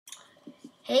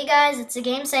Hey guys, it's the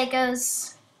Game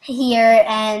Psychos here,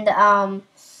 and well,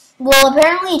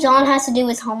 apparently John has to do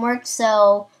his homework,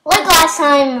 so like last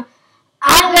time,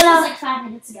 I'm This was gonna like 5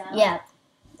 minutes ago. yeah.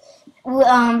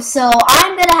 So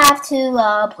I'm gonna have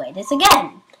to play this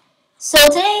again. So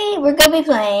today we're gonna be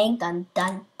playing dun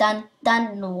dun dun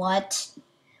dun what?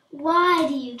 Why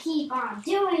do you keep on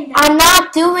doing that? I'm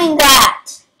not doing that.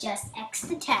 Just X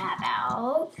the tab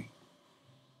out.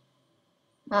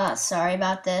 Sorry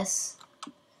about this.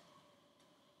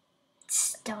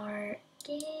 Start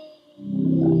game.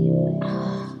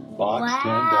 Boxden.com.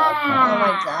 Oh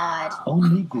my god.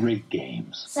 Only great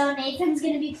games. So Nathan's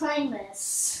gonna be playing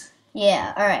this.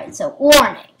 Yeah. All right. So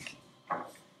warning.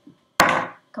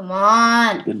 Come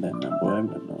on.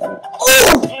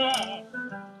 Oh!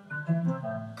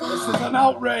 This is an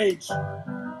outrage.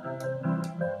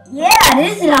 Yeah,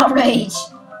 it is an outrage.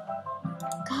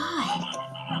 God.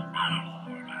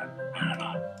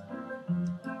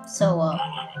 So,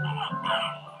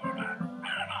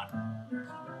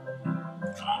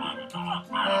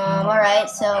 alright,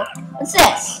 so, what's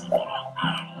this?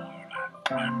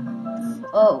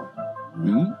 Oh.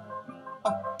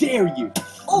 How dare you?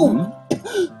 Oh!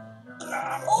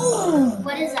 Oh!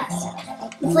 What is that?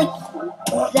 It's like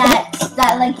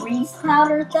that like grease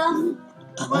powder stuff.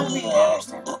 What green powder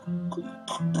stuff?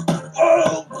 I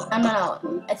don't know.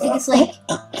 I think it's like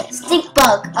stink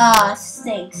bug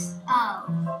stinks. Oh.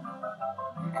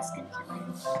 That's gonna kill you.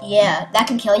 Yeah, that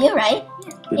can kill you, right?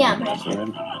 Yeah, I'm pretty sure.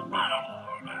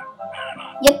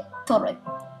 Yep, totally.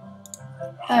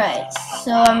 Alright,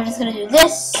 so I'm just gonna do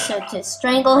this to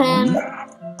strangle him.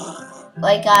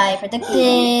 Like I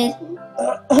predicted.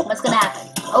 What's gonna happen?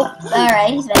 Oh,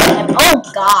 alright, he's back to him. Oh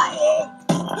god.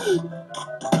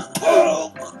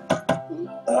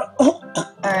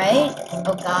 Alright.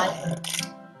 Oh god.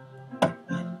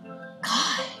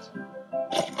 God.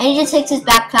 And he just takes his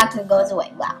backpack and goes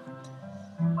away. Wow.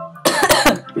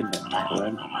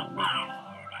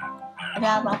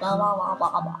 Blah, blah, blah, blah,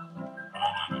 blah, blah.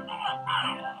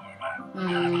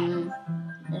 Can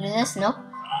I do this? Nope.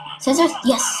 Scissors?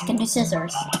 Yes, can do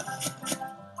scissors.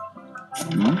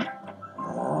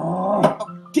 How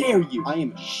dare you? I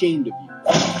am ashamed of you.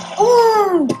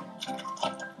 Ooh!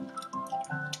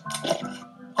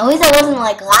 At least that wasn't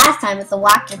like last time with the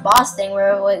whack your boss thing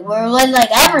where we're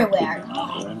like everywhere.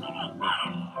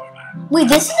 Wait,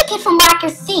 this is the kid from Whack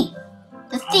Your Thief.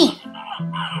 The thief.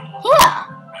 Yeah.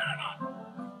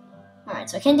 Alright,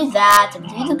 so I can do that. I can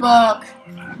do the book.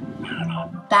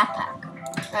 Backpack.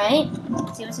 Alright?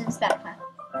 Let's see what's in this backpack.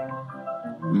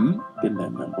 Ooh!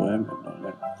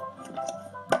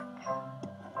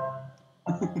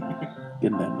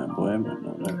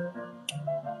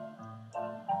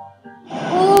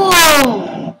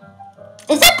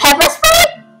 Is that pepper spray?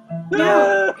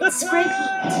 No, it's spray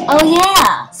paint. Oh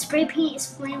yeah. Spray paint is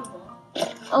flammable.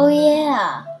 Oh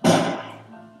yeah.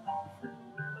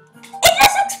 It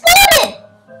just exploded!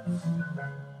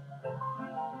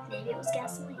 Maybe it was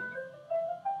gasoline.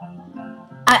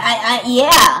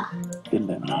 Yeah.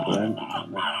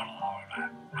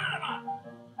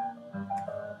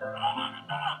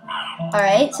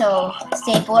 Alright, so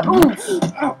skateboard. Ooh.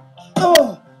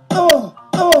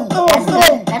 That's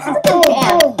good. That's a good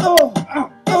jam.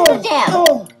 That's a good jam.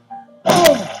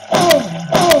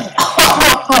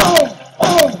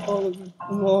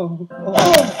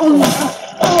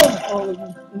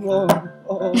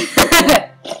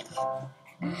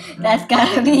 That's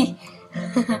gotta be.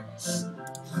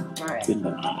 Alright.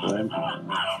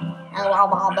 Blah,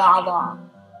 blah, blah, blah.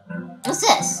 What's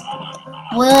this?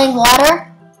 Boiling water?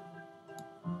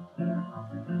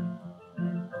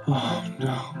 Oh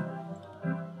no.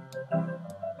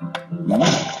 And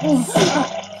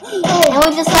we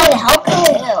just tried to help him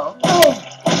too.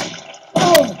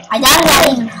 I doubt it got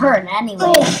even hurt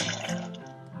anyways.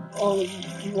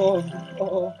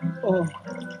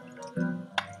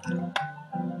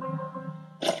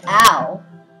 Ow.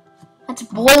 That's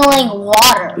boiling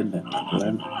water.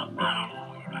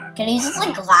 Can I use this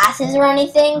like glasses or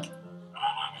anything?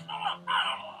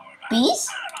 Bees?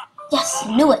 Yes,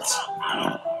 knew it.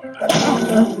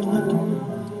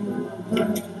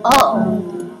 Oh.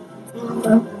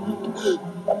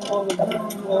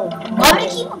 Why would he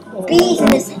keep bees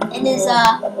in his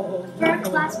For a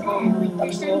class pen, like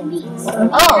they're studying bees.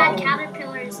 Oh. They had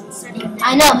caterpillars and studying them.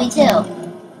 I know, me too.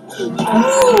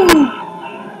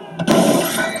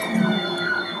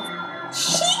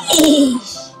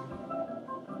 Sheesh.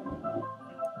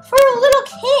 For a little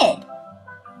kid.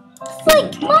 It's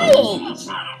like my age.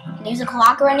 Can I use a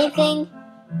clock or anything?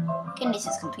 Can use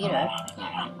his computer.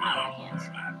 Yeah, no, I can't.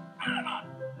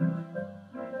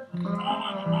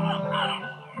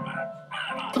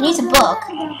 Can use a book.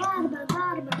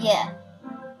 Yeah.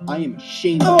 I am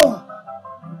ashamed of you.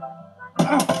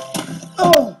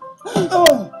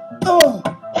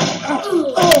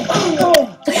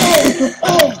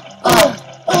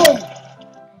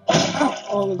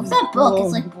 What's that book?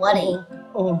 It's like bloody.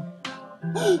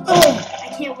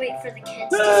 I can't wait for the kids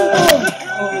to see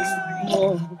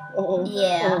it.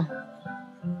 Yeah.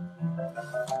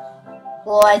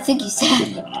 Well, I think he's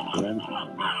sad.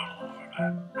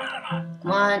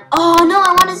 Come on. Oh no,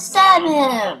 I want to stab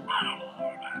him.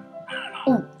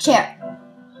 Oh, chair.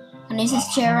 Can I use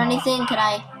this chair or anything? Can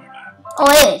I? Oh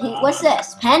wait, what's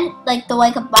this? Pen? Like the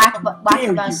a black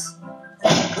bus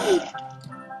thing.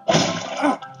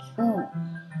 Ooh.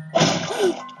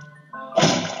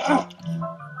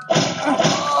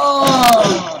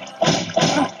 Oh.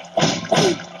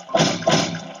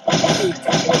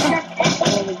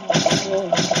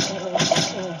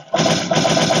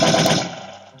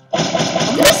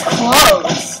 Look at his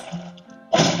clothes.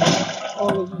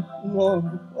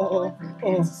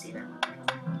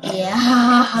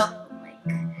 Yeah.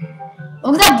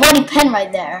 Look at that bloody pen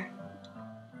right there.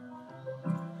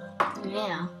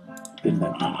 Yeah.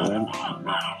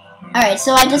 Alright,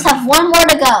 so I just have one more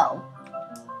to go.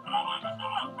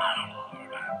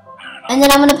 And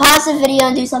then I'm gonna pause the video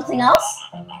and do something else.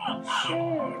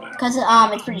 Because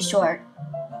it's pretty short.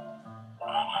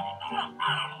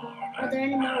 Are there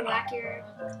any more wackier?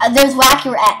 There's Whack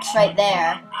Your X right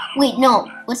there. Wait, no.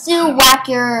 Let's do Whack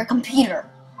Your Computer.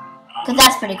 Because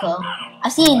that's pretty cool.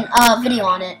 I've seen a video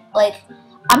on it. Like,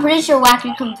 I'm pretty sure Whack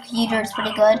Your Computer is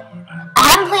pretty good. I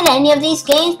haven't played any of these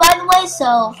games, by the way,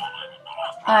 so...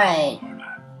 Alright.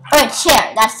 Alright,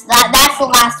 chair. That's the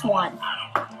last one.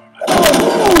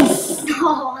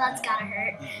 Oh, that's gotta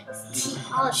hurt. His teeth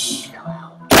all fell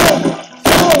out.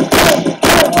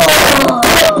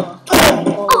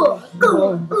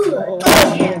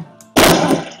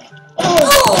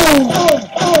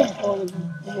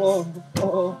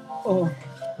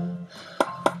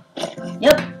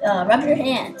 Yep, rub your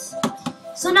hands.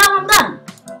 So now I'm done.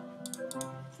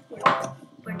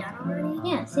 We're done already?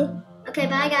 Yeah, see? Okay,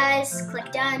 bye guys.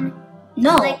 Click done.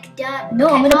 No. Click done. No,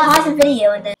 Okay, I'm gonna pause the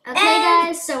video and then... Okay,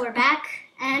 guys, so we're back,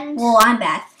 and... Well, I'm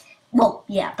back. Well,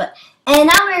 yeah, but... And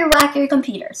now we're gonna Whack Your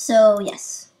Computer, so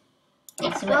yes.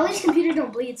 Let's do Well, it. at least computers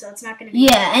don't bleed, so it's not gonna be...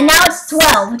 Yeah, and now it's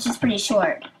 12, which is pretty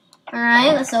short.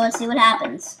 Alright, so let's see what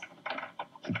happens.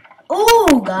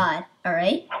 Oh, God.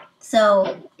 Alright,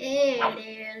 so...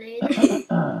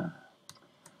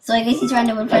 So I guess he's trying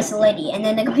to impress the lady, and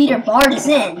then the computer barges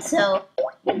in, so...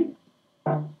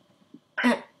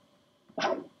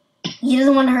 He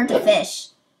doesn't want to hurt the fish.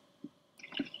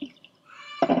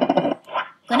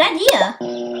 Good idea.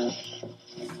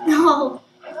 No.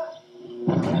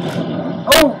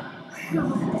 Oh,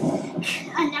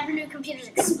 I never knew computers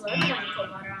explode when you put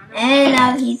water on them. and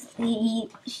now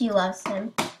she loves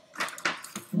him.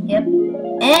 Yep.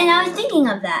 And I was thinking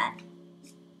of that.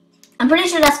 I'm pretty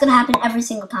sure that's gonna happen every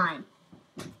single time.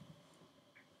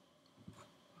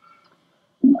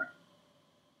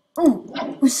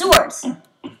 Ooh, swords.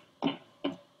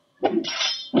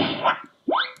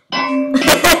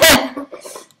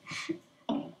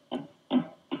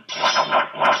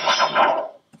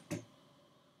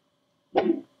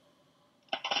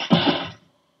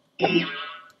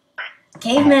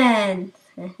 Caveman.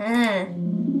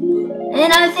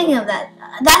 And I was thinking of that.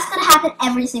 That's gonna happen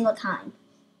every single time.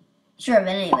 Sure, but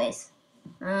anyways.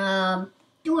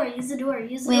 Door, use the door,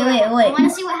 use the Wait, door. wait, I wait. want to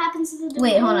see what happens to the door.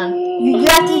 Wait, hold on. You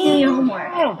have to do your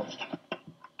homework. Oh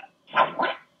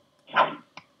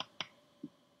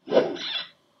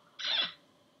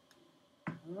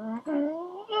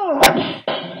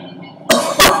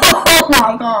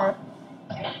my god.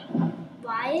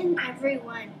 Why in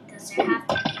everyone does there have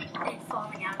to be it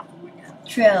falling out of the window?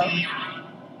 True.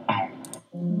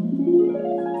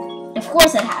 Of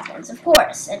course it happens. Of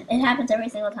course. It happens every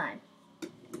single time.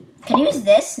 Can you use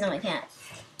this? No, I can't.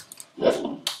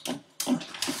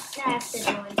 That's the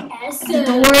door. Yes. The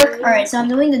door. Alright, so I'm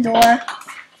doing the door.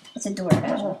 It's a door. I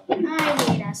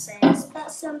hate essays,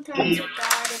 but sometimes you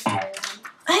gotta do them.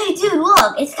 Hey, dude,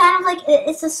 look. It's kind of like,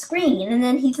 it's a screen. And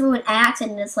then he threw an axe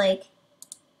and it's like...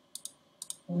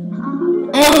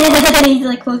 And he's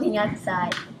like poking out the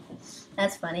side.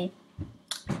 That's funny.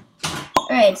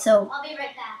 Alright, so... I'll be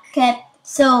right back. Okay,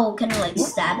 so can I like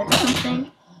stab it or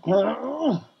something?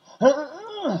 Ooh!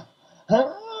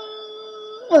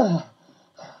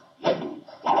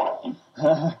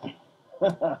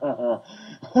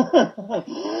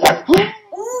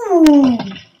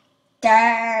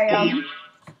 Damn!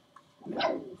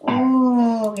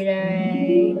 Ooh,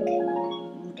 dang.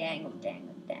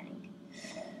 Dang.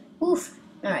 Oof.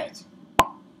 Alright.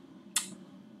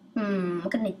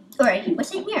 What can I... Alright,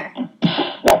 what's in here?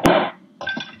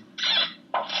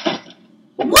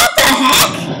 What the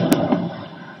heck?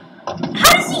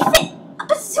 How does he fit a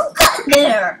bazooka in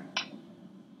there?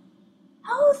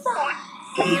 How the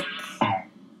heck?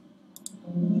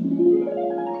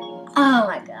 Oh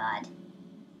my god.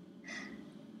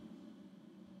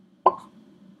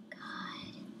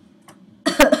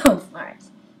 God. Alright.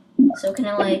 So can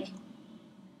I like...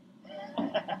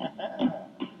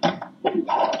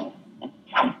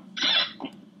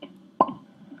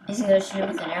 Is he gonna shoot it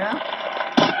with an arrow?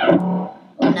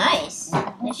 Oh, nice.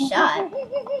 Nice shot.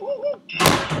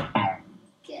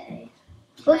 Okay.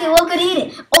 Look at what could eat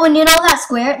it. Oh, and you know that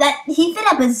square? That he fit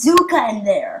a bazooka in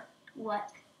there.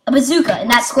 What? A bazooka in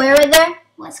that square right there.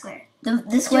 What square?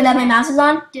 The square that my mouse is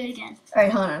on. Do it again. All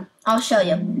right, hold on. I'll show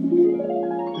you.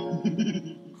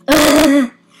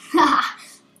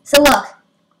 So look.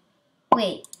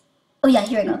 Wait. Oh yeah,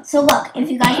 here we go. So look, if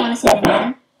you guys want to see it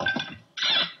again.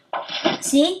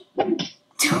 See?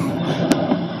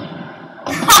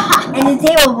 And the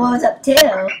table blows up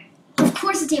too. Of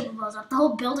course the table blows up. The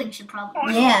whole building should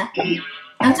probably. Yeah.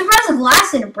 I'm surprised the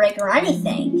glass didn't break or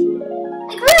anything.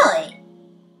 Like really?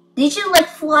 They should like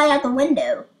fly out the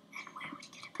window. And where would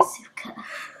you get a bazooka?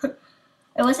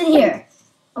 It wasn't here.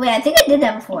 Oh, wait, I think I did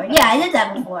that before. Yeah, I did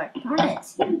that before. Darn it.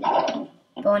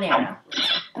 Bow and arrow.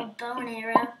 A bow and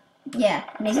arrow. Yeah,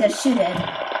 and he's gonna shoot it.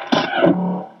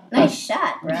 Nice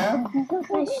shot, bro.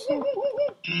 Nice shot.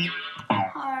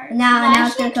 Hard. Now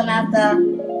it's gonna come out the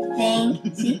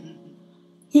thing. See?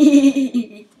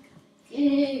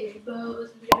 Hey,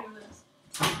 bows and arrows.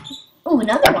 Ooh,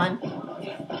 another one.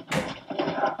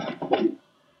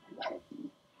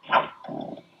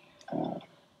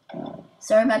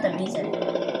 Sorry about the music.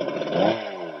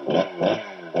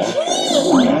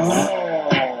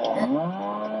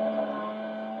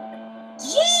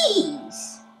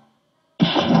 Jeez!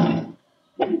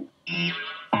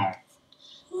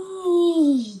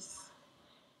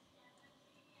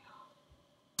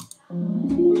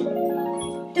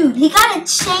 Dude, he got a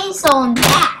chainsaw in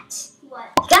that. What?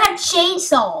 He got a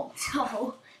chainsaw.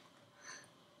 No.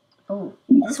 Oh,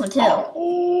 this one too.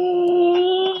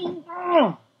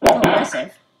 Oh,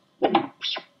 aggressive.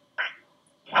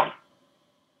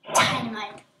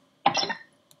 Dynamite.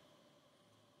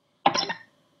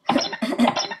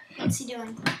 What's he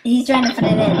doing? He's trying to put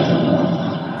it in.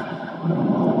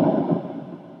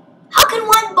 How can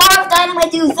one bar of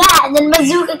dynamite do that and then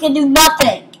bazooka can do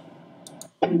nothing?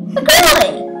 Like,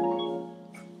 really?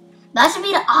 That should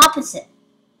be the opposite.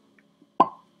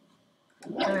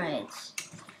 Alright.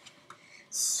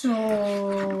 So,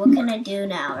 what can I do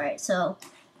now? Alright, so...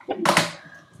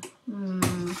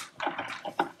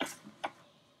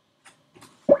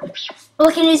 Oh,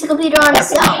 I can use the computer on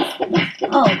itself.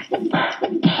 Oh.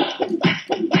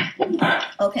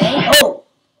 Okay. Oh.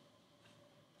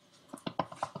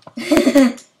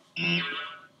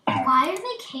 Why are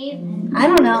they cavemen? I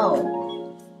don't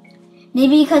know.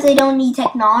 Maybe because they don't need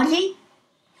technology?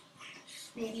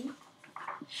 Maybe.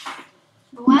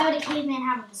 But why would a caveman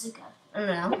have a bazooka? I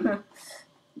don't know.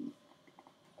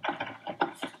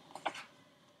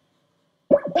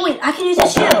 Oh, wait, I can use a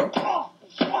shoe.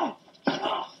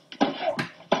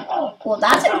 Well,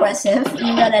 that's aggressive,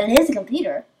 even though that is a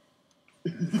computer.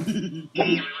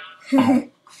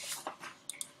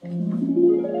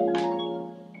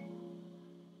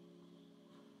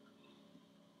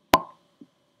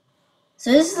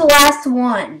 So this is the last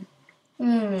one.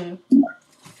 Can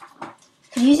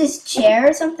you use his chair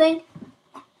or something?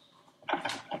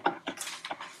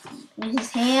 Use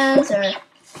his hands or...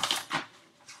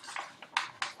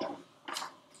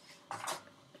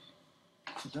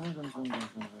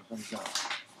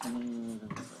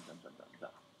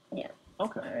 Yeah.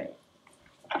 Okay. Alright.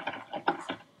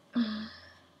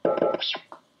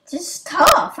 Just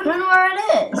tough. I don't know where it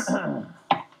is.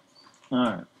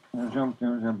 Alright. Jump,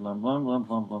 blah, blah, blah, blah,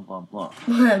 blah, blah, blah.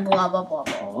 Blah, blah, blah, blah, blah.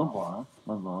 Blah, blah,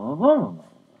 blah, blah, blah,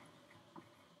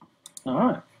 blah.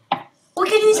 Alright. We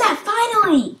can use that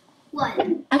finally. What?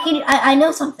 I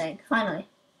know something. Finally.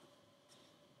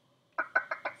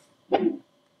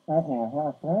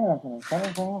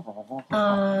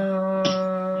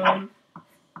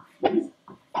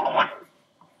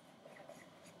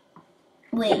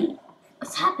 Wait.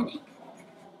 What's happening?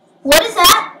 What is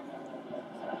that?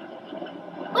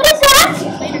 What is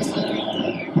that? Plane or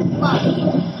something. What?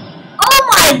 Oh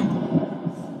my!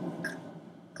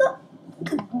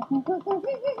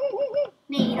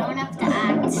 Nate, you don't have to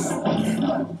act.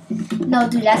 No,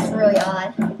 dude, that's really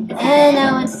odd. And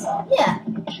now it's, yeah.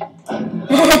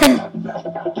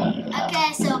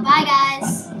 Okay, so bye guys.